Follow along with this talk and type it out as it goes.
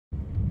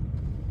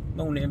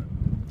Morning.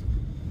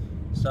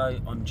 So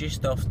I'm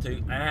just off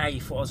to, I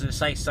thought I was going to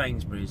say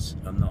Sainsbury's.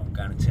 I'm not, I'm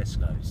going to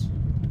Tesco's.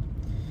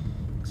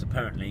 Because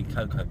apparently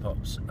Cocoa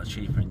Pops are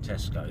cheaper in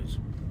Tesco's.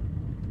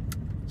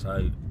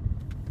 So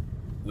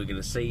we're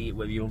going to see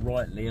whether you're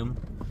right, Liam.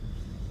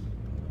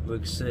 We're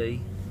going to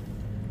see.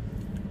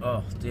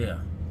 Oh dear.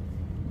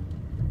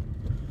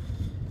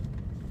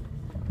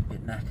 A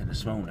bit knackered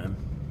this morning.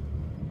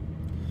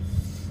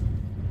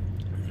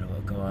 I've got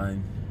to go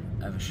home,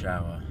 have a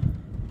shower,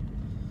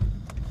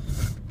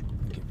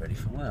 get ready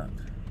for work.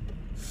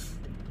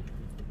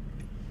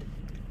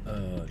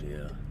 Oh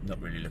dear,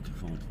 not really looking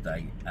forward to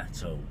today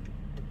at all.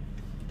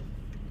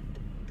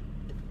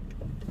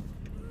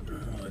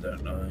 Oh, I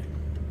don't know.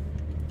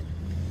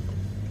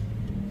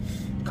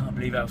 Can't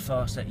believe how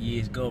fast that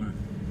year's gone.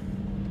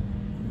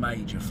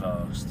 Major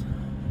fast.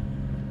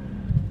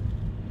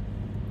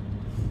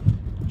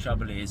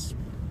 Trouble is,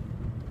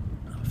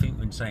 I think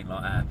when something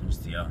like that happens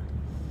to you,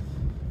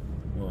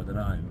 well, I don't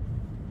know,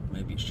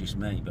 maybe it's just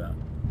me, but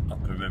I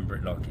can remember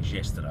it like it's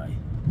yesterday,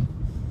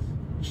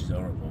 which is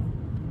horrible.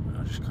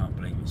 I just can't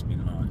believe it's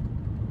been like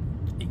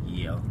a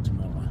year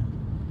tomorrow.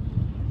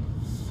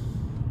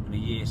 And a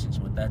year since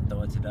my dad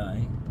died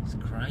today. It's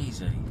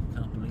crazy.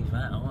 Can't believe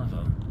that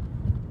either.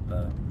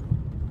 But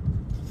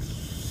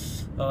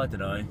oh, I don't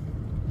know.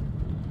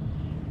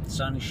 The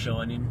sun is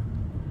shining.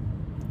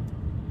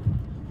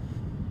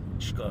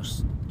 Just got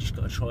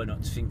to try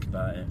not to think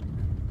about it.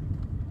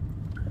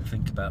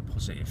 Think about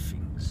positive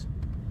things.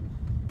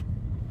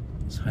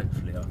 So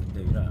hopefully I can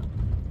do that.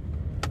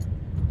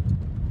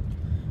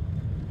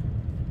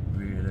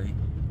 Really,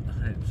 I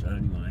hope so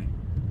anyway.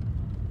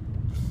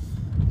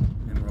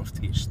 Then we're off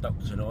to get stock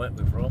tonight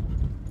with Rob,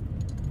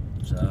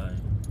 so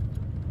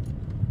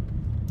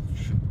it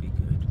should be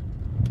good.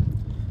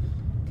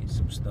 Get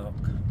some stock,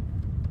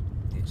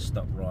 get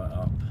stock right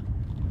up.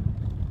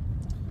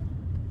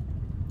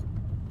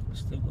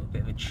 Still got a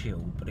bit of a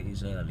chill, but it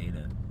is early, isn't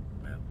it?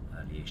 Well,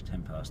 early-ish,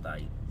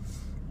 8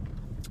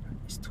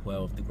 It's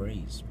 12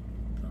 degrees.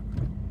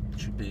 It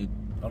should be,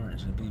 I don't know,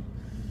 it's going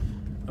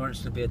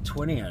to be a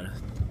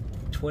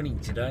 20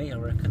 today, I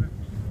reckon.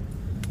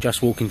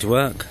 Just walking to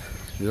work.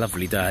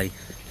 Lovely day.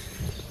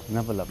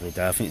 Another lovely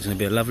day. I think it's going to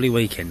be a lovely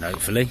weekend,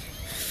 hopefully.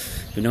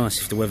 Be nice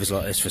if the weather's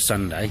like this for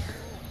Sunday.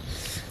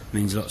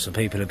 Means lots of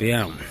people will be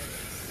out.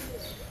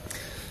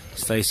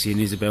 Stacey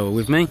and Isabel are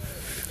with me.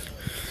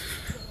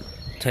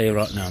 Tell you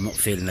right now, I'm not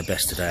feeling the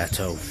best today at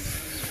all.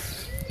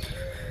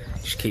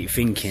 Just keep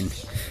thinking.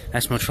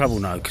 That's my trouble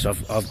now, because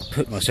I've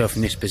put myself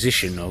in this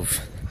position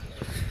of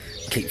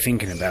keep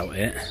thinking about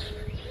it,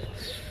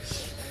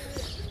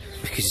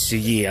 because it's a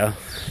year.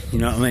 You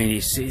know what I mean?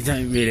 It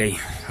don't really.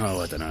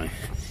 Oh, I don't know.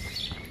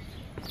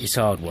 It's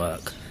hard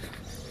work.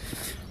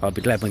 I'll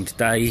be glad when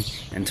today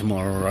and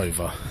tomorrow are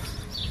over.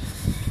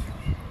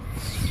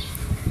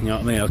 You know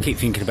what I mean? I keep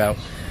thinking about.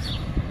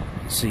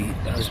 See,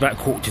 that was about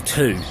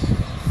 1:45.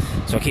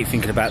 So I keep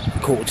thinking about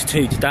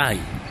 1:45 today.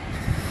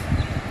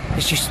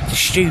 It's just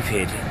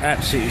stupid,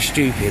 absolutely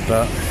stupid,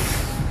 but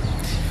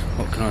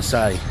what can I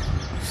say?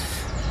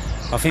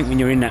 I think when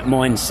you're in that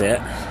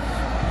mindset,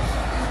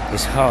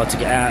 it's hard to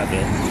get out of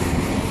it.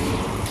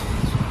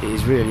 It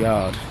is really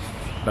hard,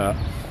 but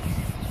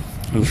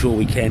I'm sure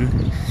we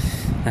can.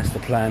 That's the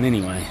plan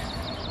anyway.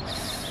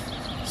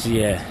 So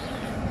yeah,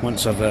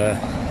 once I've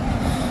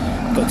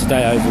got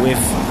today over with,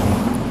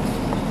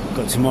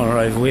 got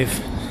tomorrow over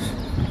with,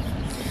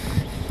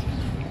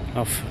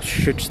 I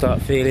should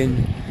start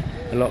feeling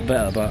a lot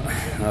better, but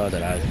oh, I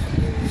don't know.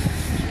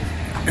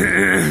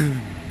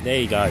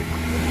 There you go.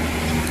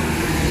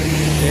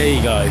 There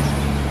you go.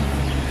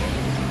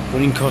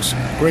 Green cross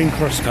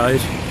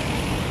code.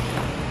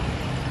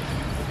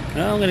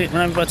 Oh, I'm going to get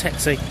run over by a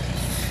taxi.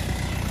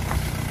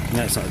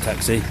 No, it's not a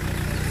taxi.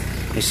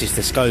 It's just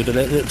the Skoda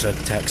that looks like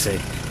a taxi.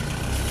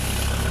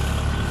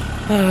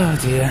 Oh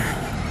dear.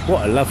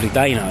 What a lovely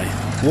day now.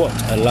 What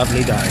a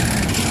lovely day.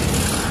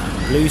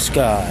 Blue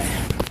sky.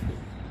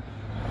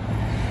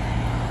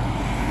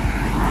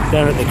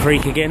 Down at the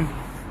creek again,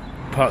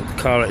 parked the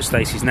car at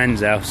Stacey's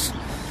nan's house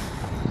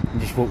and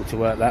just walked to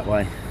work that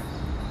way.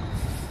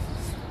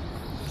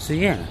 So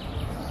yeah,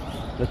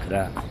 look at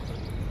that.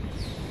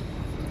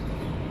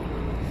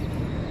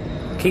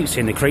 Keep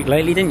seeing the creek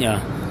lately, didn't you?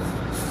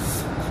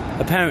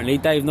 Apparently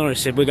Dave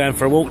Norris said we're going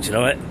for a walk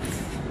tonight.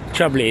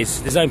 Trouble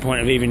is, there's no point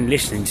of even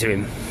listening to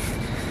him,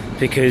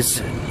 because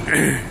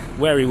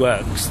where he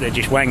works they're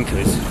just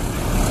wankers,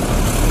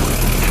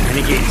 and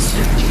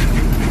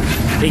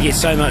he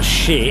gets so much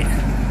shit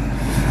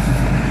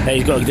that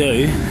he's got to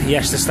do, he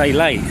has to stay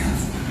late.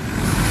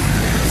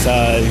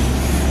 So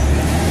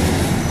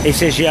he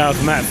says, yeah, I'll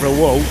come out for a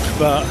walk,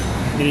 but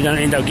then you don't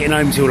end up getting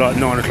home till like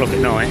 9 o'clock at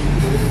night.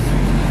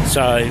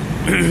 So,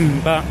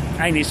 but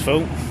ain't his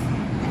fault.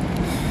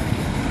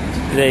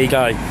 There you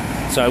go.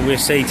 So we'll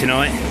see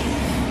tonight.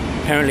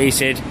 Apparently he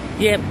said,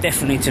 yeah,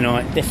 definitely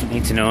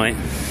tonight.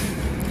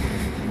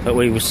 But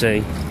we will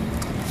see.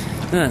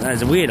 Oh,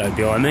 there's a weirdo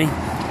behind me.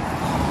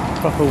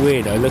 Proper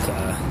weirdo, look at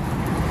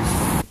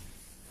her.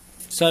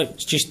 So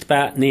it's just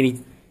about nearly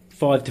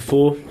 5 to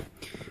 4.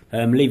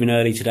 Leaving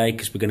early today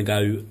because we're going to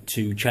go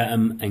to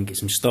Chatham and get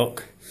some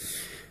stock.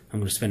 I'm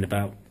going to spend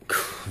about,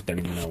 I don't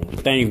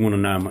even want to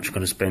know how much I'm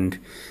going to spend,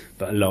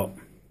 but a lot.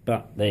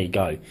 But there you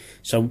go.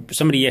 So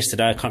somebody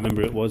yesterday, I can't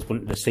remember who it was,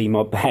 wanted to see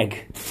my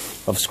bag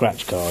of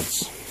scratch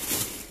cards.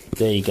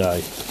 There you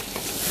go.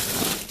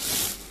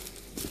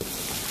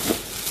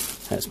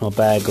 That's my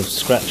bag of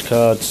scratch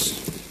cards.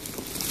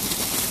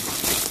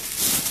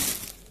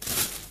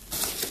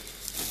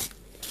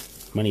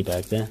 Money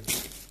bag there.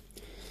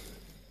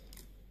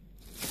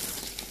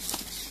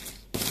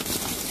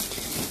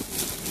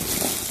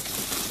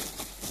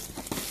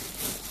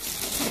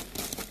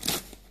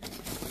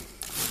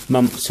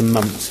 Months and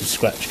months of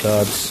scratch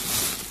cards.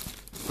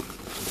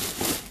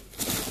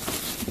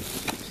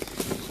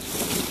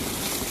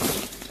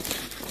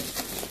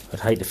 I'd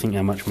hate to think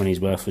how much money's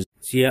worth. So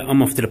yeah,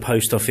 I'm off to the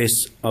post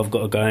office. I've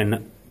got to go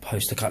and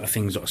post a couple of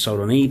things that I sold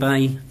on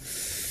eBay.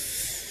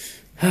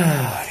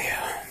 Ah,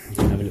 yeah. I'm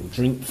gonna have a little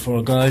drink before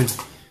I go.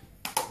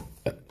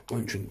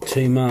 Won't drink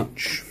too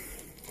much.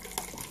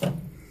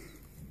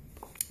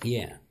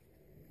 Yeah.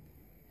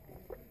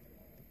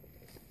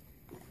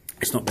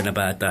 It's not been a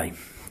bad day.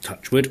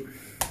 Touch wood.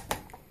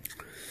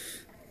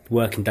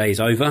 Working day's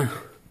over.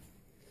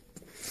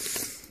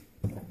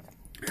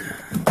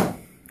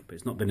 But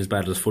it's not been as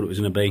bad as I thought it was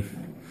going to be.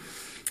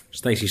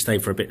 Stacey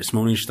stayed for a bit this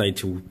morning. She stayed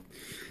till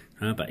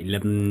about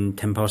 10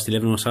 past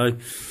 11 or so.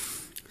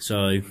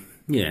 So,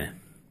 yeah.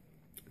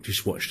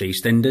 Just watched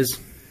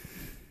EastEnders.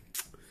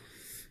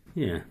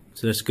 Yeah,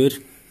 so that's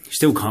good.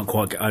 Still can't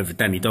quite get over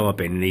Danny Dyer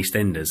being in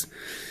EastEnders.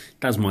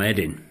 Does my head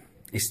in.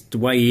 It's the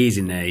way he is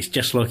in there. It's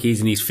just like he is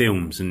in his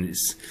films, and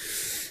it's...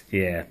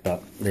 Yeah,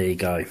 but there you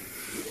go.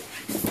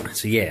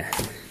 So yeah,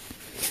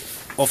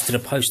 off to the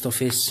post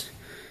office,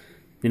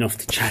 then off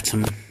to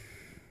Chatham,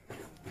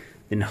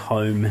 then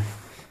home.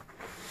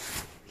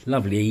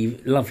 Lovely,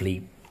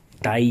 lovely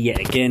day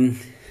yet again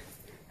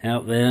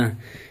out there.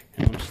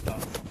 And I'm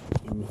stuck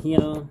in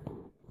here.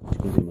 Just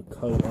gonna do my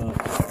coat up.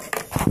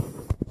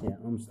 Yeah,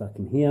 I'm stuck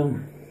in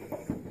here.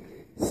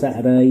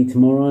 Saturday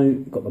tomorrow.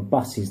 Got the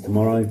buses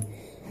tomorrow.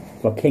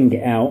 If I can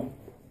get out,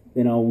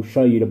 then I will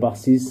show you the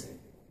buses.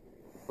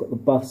 Got the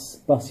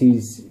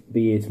buses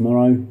be here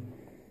tomorrow,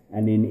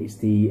 and then it's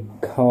the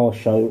car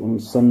show on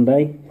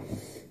Sunday.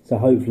 So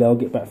hopefully I'll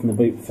get back from the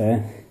boot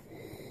fair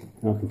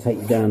and I can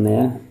take you down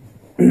there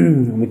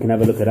and we can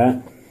have a look at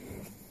that.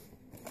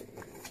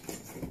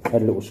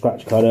 Had a little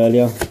scratch card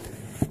earlier.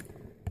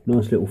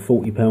 Nice little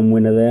 £40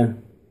 winner there.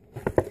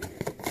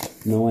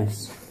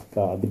 Nice,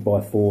 but I did buy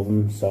 4 of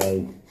them, so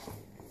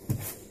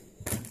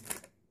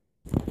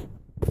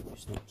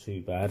it's not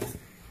too bad.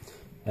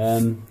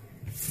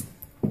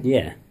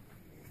 Yeah,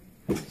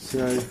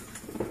 so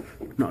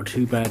not a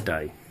too bad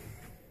day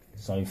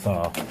so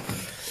far.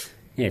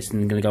 Yes,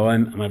 I'm going to go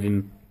home. I'm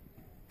having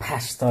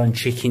pasta and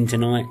chicken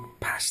tonight.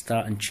 Pasta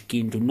and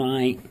chicken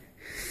tonight.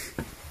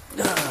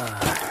 Got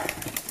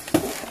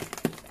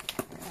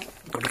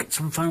to get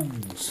some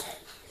phones.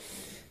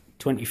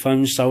 20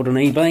 phones sold on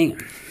eBay.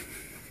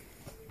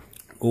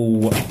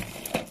 All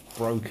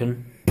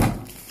broken.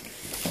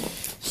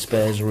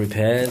 Spares or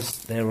repairs.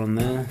 They're on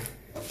there.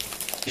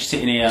 Just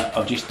sitting here,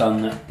 I've just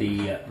done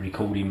the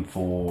recording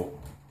for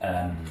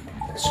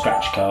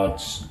scratch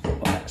cards on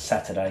that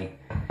Saturday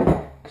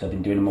because I've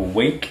been doing them all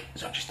week,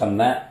 so I've just done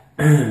that.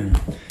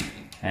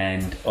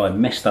 And I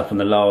messed up on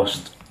the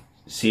last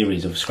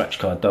series of scratch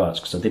card darts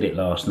because I did it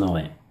last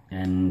night,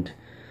 and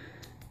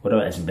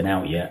although it hasn't been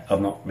out yet,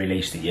 I've not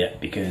released it yet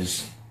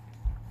because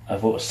I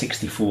bought a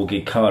 64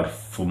 gig card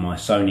for my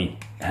Sony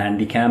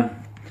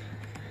Handycam,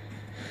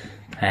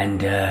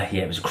 and yeah,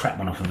 it was a crap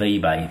one off of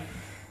eBay.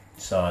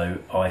 So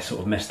I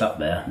sort of messed up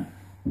there.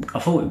 I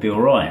thought it'd be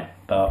alright,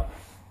 but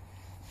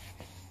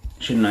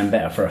should have known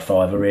better for a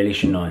 £5, really,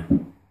 shouldn't I?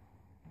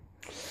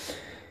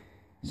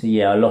 So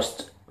yeah, I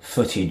lost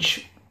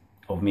footage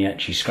of me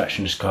actually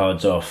scratching the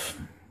cards off,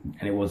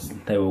 and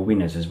they were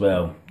winners as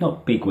well.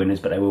 Not big winners,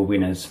 but they were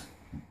winners.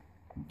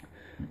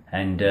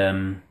 And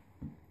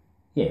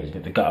yeah, it was a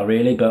bit of a gutter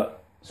really,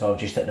 but so I've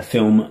just had to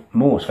film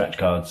more scratch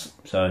cards.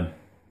 So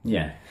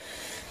yeah.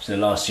 So the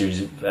last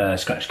series of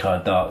scratch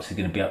card darts are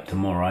going to be up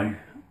tomorrow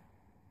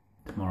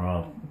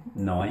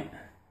night.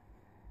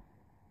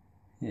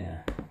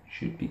 Yeah,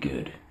 should be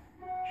good.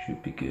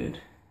 Should be good.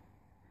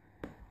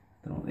 I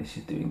don't know what this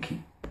is doing.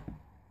 Keep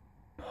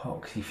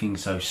poxy thing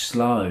so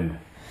slow.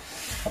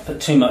 I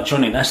put too much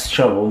on it. That's the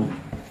trouble.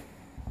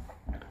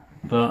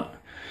 But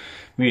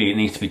really, it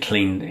needs to be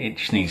cleaned. It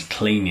just needs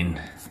cleaning.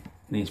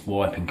 It needs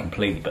wiping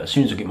completely. But as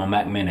soon as I get my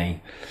Mac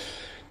Mini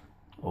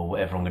or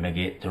whatever I'm going to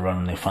get to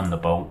run the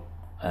Thunderbolt.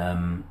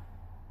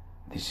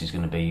 This is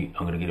going to be,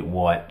 I'm going to get it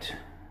wiped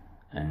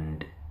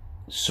and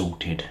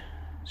sorted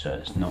so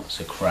it's not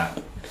so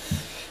crap,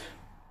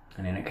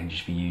 and then it can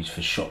just be used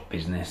for shop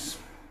business.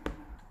 I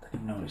don't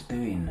even know what it's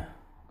doing.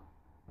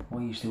 Why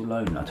are you still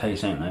loading? I'll tell you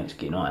something, mate, it's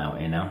getting hot out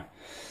here now.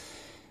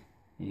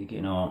 You're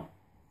getting hot,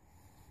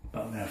 but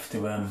I'm going to have to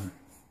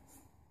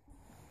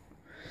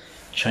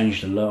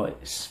change the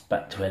lights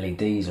back to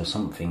LEDs or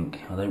something.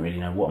 I don't really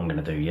know what I'm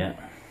going to do yet.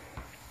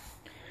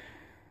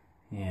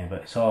 Yeah,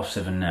 but it's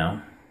 7:30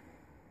 now.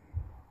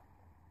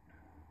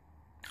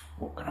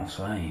 What can I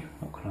say?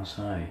 What can I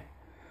say?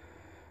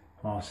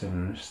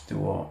 7:30, let's do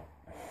what?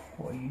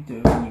 What are you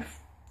doing, you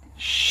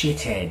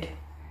shithead?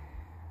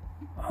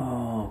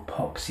 Oh,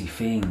 poxy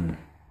thing.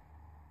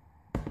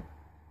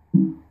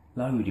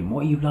 Loading,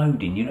 what are you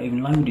loading? You're not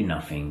even loading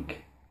nothing.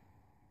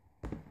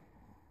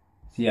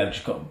 So yeah, I've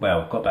just got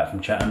back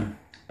from Chatham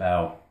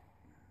about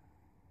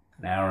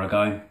an hour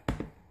ago.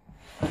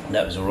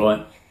 That was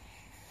alright.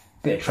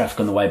 Bit of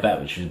traffic on the way back,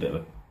 which was a bit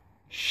of a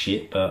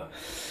shit, but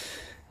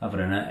other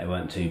than that, it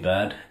weren't too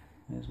bad.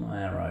 There's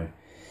my arrow.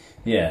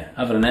 Yeah,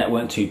 other than that, it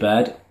weren't too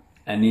bad.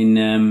 And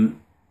then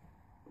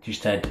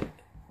just had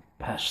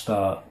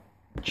pasta,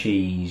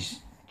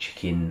 cheese,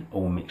 chicken,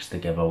 all mixed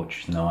together,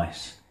 which was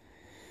nice.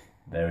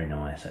 Very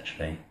nice,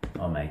 actually.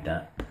 I made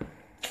that.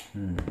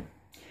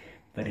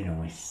 Very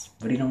nice,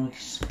 very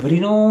nice,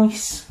 very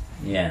nice.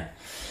 Yeah,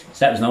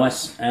 so that was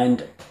nice,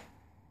 and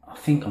I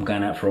think I'm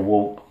going out for a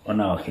walk. I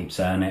know I keep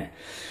saying it.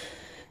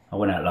 I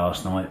went out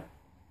last night.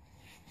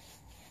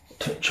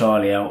 Took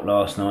Charlie out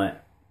last night.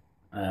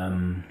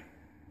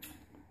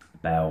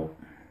 About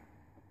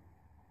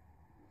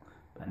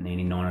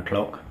nearly 9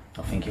 o'clock,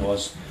 I think it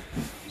was.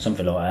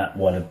 Something like that.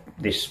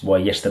 While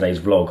yesterday's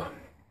vlog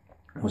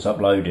was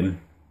uploading.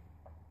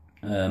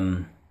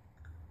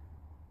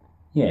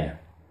 Yeah.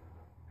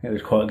 It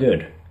was quite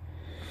good.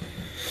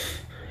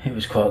 It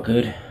was quite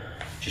good.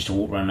 Just to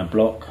walk around the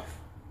block.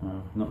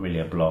 Well, not really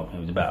a block.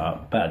 It was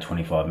about a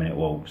 25-minute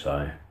walk.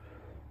 So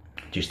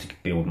just to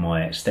build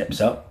my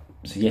steps up.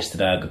 So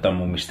yesterday I got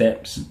done all my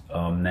steps.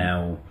 I'm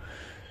now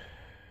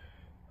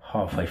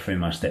halfway through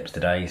my steps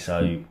today.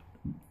 So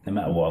no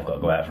matter what, I've got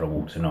to go out for a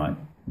walk tonight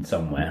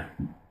somewhere.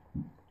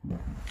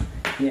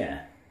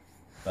 Yeah.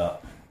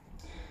 But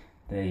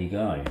there you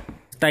go.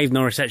 Dave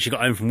Norris actually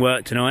got home from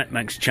work tonight.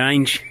 Makes a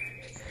change.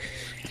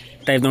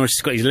 Dave Norris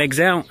has got his legs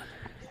out.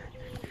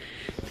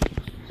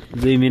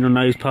 Zoom in on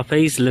those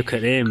puppies. Look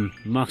at them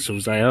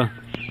muscles they are.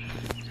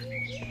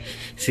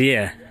 So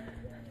yeah,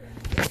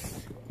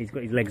 he's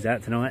got his legs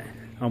out tonight.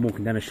 I'm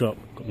walking down the shop.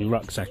 Got my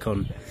rucksack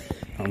on.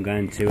 I'm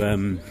going to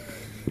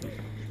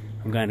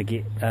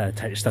get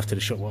take the stuff to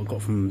the shop what I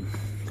got from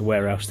the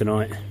warehouse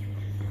tonight.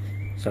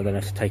 So I don't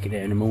have to take it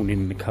there in the morning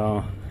in the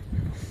car.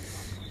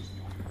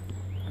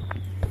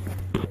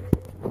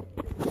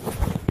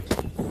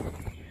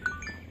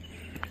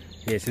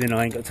 Yeah, so then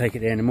I ain't got to take it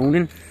there in the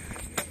morning.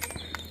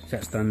 So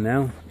that's done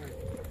now.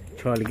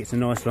 Charlie gets a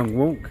nice long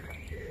walk.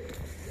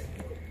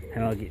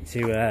 And I get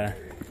to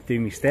do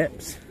my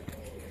steps.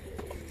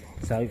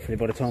 So hopefully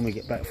by the time we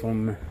get back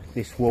from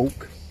this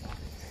walk,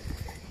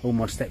 all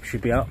my steps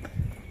should be up.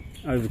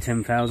 Over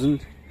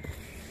 10,000.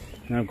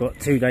 And I've got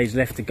 2 days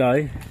left to go.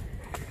 And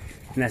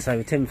that's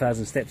over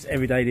 10,000 steps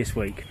every day this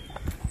week.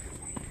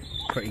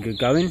 Pretty good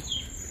going.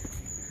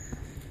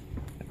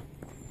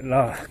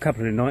 A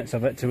couple of nights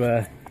I've had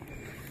to...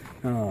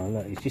 oh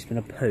look, it's just been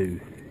a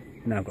poo.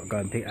 Now I've got to go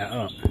and pick that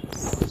up.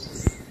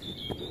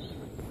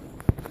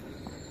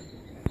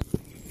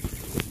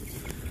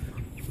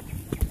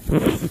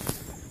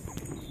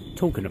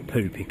 Talking of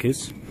poo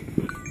pickers,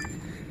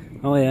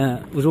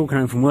 I was walking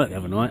home from work the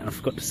other night. I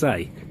forgot to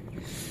say,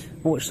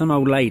 I watched some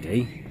old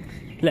lady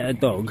let her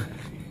dog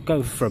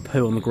go for a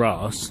poo on the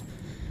grass.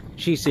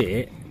 She see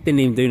it, didn't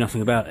even do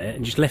nothing about it,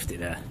 and just left it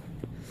there.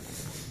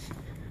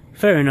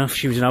 Fair enough,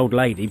 she was an old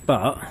lady,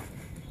 but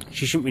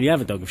she shouldn't really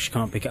have a dog if she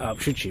can't pick it up,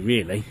 should she,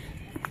 really?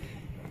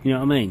 You know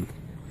what I mean?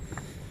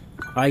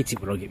 I hate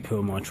it when I get poo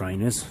on my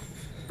trainers.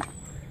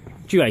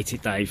 Do you hate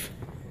it, Dave?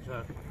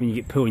 When you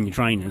get poo on your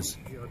trainers?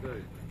 Yeah, I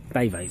do.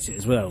 Dave hates it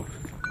as well.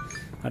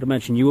 I'd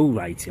imagine you all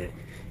hate it.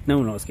 No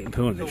one likes getting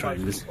poo on their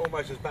trainers.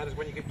 Almost as bad as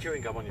when you get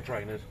chewing gum on your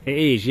trainers. It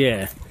is,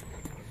 yeah.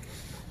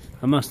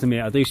 I must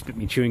admit, I do spit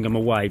my chewing gum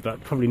away,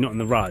 but probably not on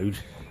the road.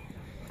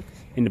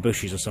 In the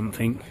bushes or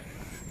something.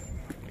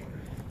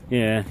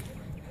 Yeah.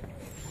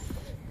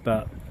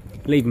 But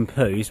leaving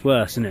poo is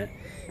worse, isn't it?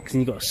 Because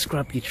then you've got to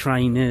scrub your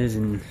trainers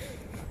and...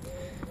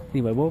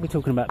 Anyway, why are we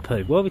talking about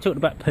poo? Why are we talking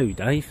about poo,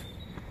 Dave?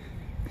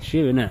 It's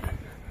you, innit?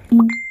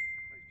 It's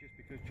just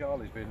because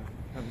Charlie's been...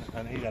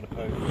 and he had a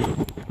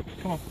poo.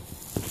 Come on.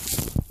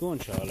 Go on,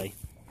 Charlie.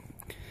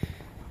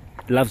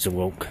 Loves a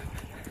walk.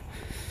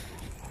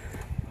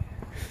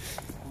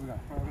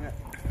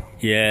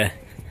 Yeah.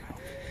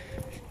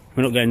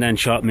 We're not going down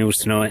Sharp Mills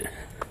tonight.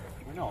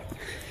 We're not?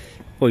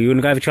 Well, you want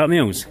to go over Sharp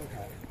Mills? Okay.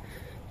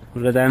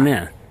 We'll go down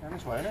there. Down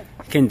this way, innit?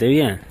 Can do,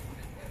 yeah.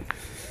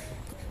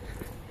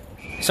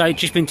 So,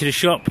 just been to the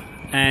shop,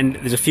 and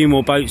there's a few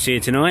more boats here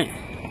tonight.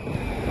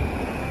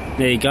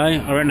 There you go.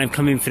 I reckon they've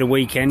come in for the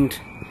weekend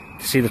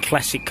to see the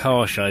classic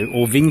car show,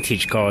 or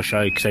vintage car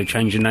show, because they've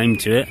changed the name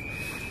to it.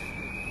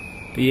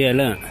 But yeah,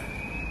 look.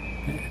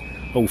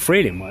 All three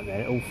of them weren't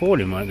there. All four of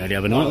them weren't there the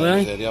other night, were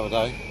they? There the other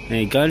day. There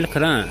you go, look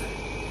at that.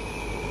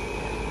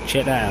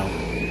 Check that out.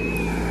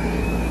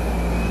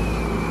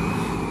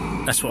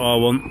 That's what I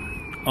want.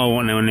 I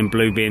want one of them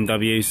blue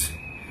BMWs.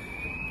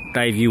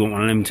 Dave, you want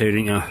one of them too,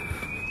 didn't you?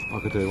 I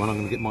could do one. I'm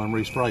going to get mine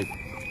resprayed.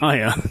 Oh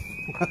yeah.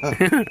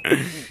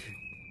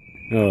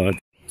 Oh,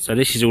 so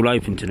this is all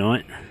open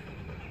tonight.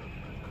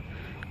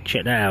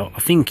 Check that out. I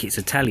think it's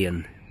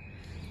Italian.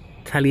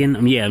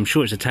 Yeah, I'm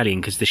sure it's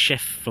Italian because the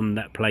chef from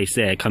that place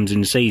there comes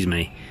and sees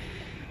me.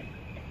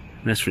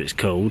 That's what it's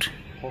called.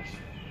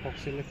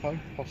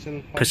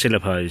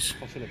 Posillipo's.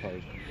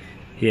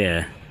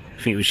 Yeah,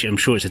 I'm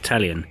sure it's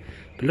Italian.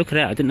 But look at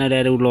that, I didn't know they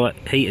had all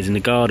like heaters in the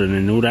garden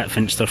and all that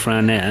fenced stuff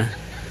around there.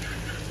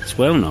 It's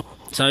well not.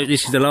 So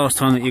this is the last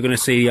time that you're going to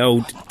see the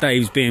old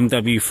Dave's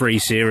BMW 3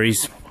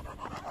 Series.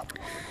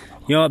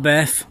 You alright,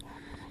 Beth?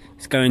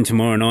 It's going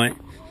tomorrow night.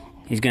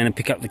 He's going to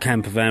pick up the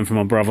camper van from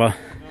my brother.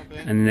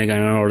 And then they're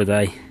going on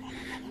holiday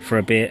for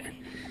a bit.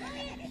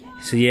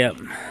 So yeah,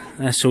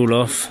 that's all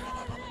off.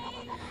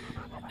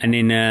 And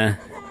then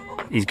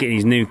he's getting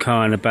his new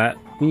car in about...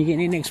 When are you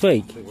getting it next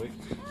week? 2 weeks.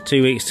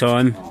 2 weeks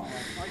time.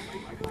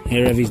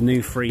 He'll have his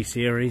new 3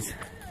 Series.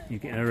 He's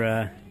getting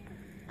a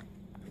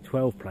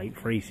 12 plate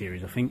 3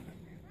 Series, I think.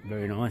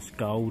 Very nice,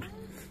 gold.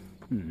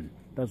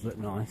 Does look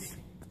nice.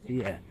 So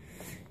yeah,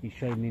 he's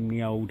showing in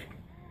the old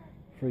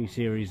 3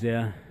 Series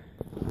there.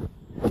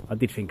 I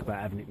did think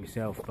about having it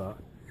myself, but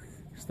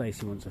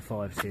Stacey wants a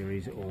 5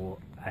 Series or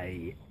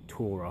a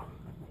Tourer,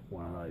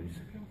 one of those.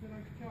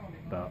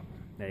 But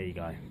there you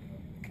go.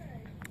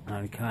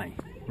 Okay,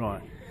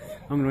 right.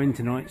 I'm going to end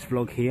tonight's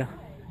vlog here.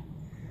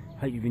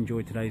 Hope you've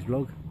enjoyed today's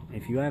vlog.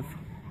 If you have,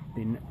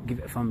 then give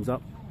it a thumbs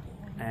up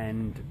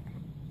and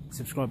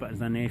subscribe button's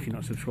down there if you're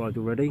not subscribed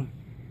already.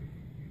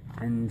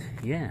 And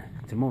yeah,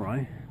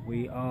 tomorrow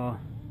we are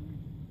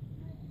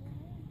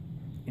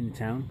in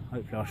town.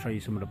 Hopefully I'll show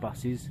you some of the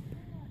buses.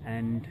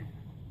 And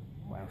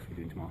what else are we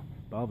doing tomorrow?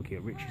 Barbecue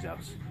at Richie's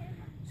house.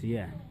 So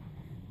yeah,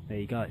 there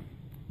you go.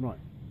 Right,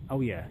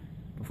 oh yeah,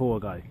 before I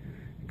go, I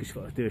just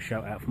got to do a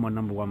shout out for my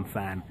 #1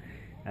 fan.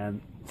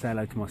 Say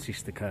hello to my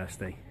sister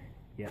Kirsty.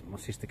 Yeah, my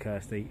sister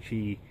Kirsty,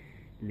 she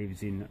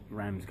lives in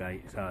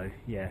Ramsgate, so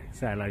yeah,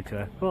 say hello to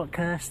her. What,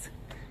 Kirst?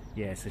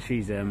 Yeah, so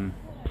she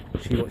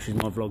watches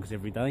my vlogs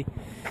every day.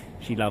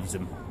 She loves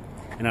them.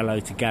 And hello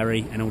to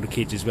Gary and all the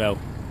kids as well.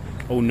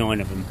 All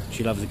 9 of them.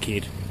 She loves a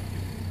kid.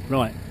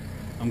 Right,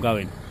 I'm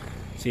going.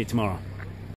 See you tomorrow.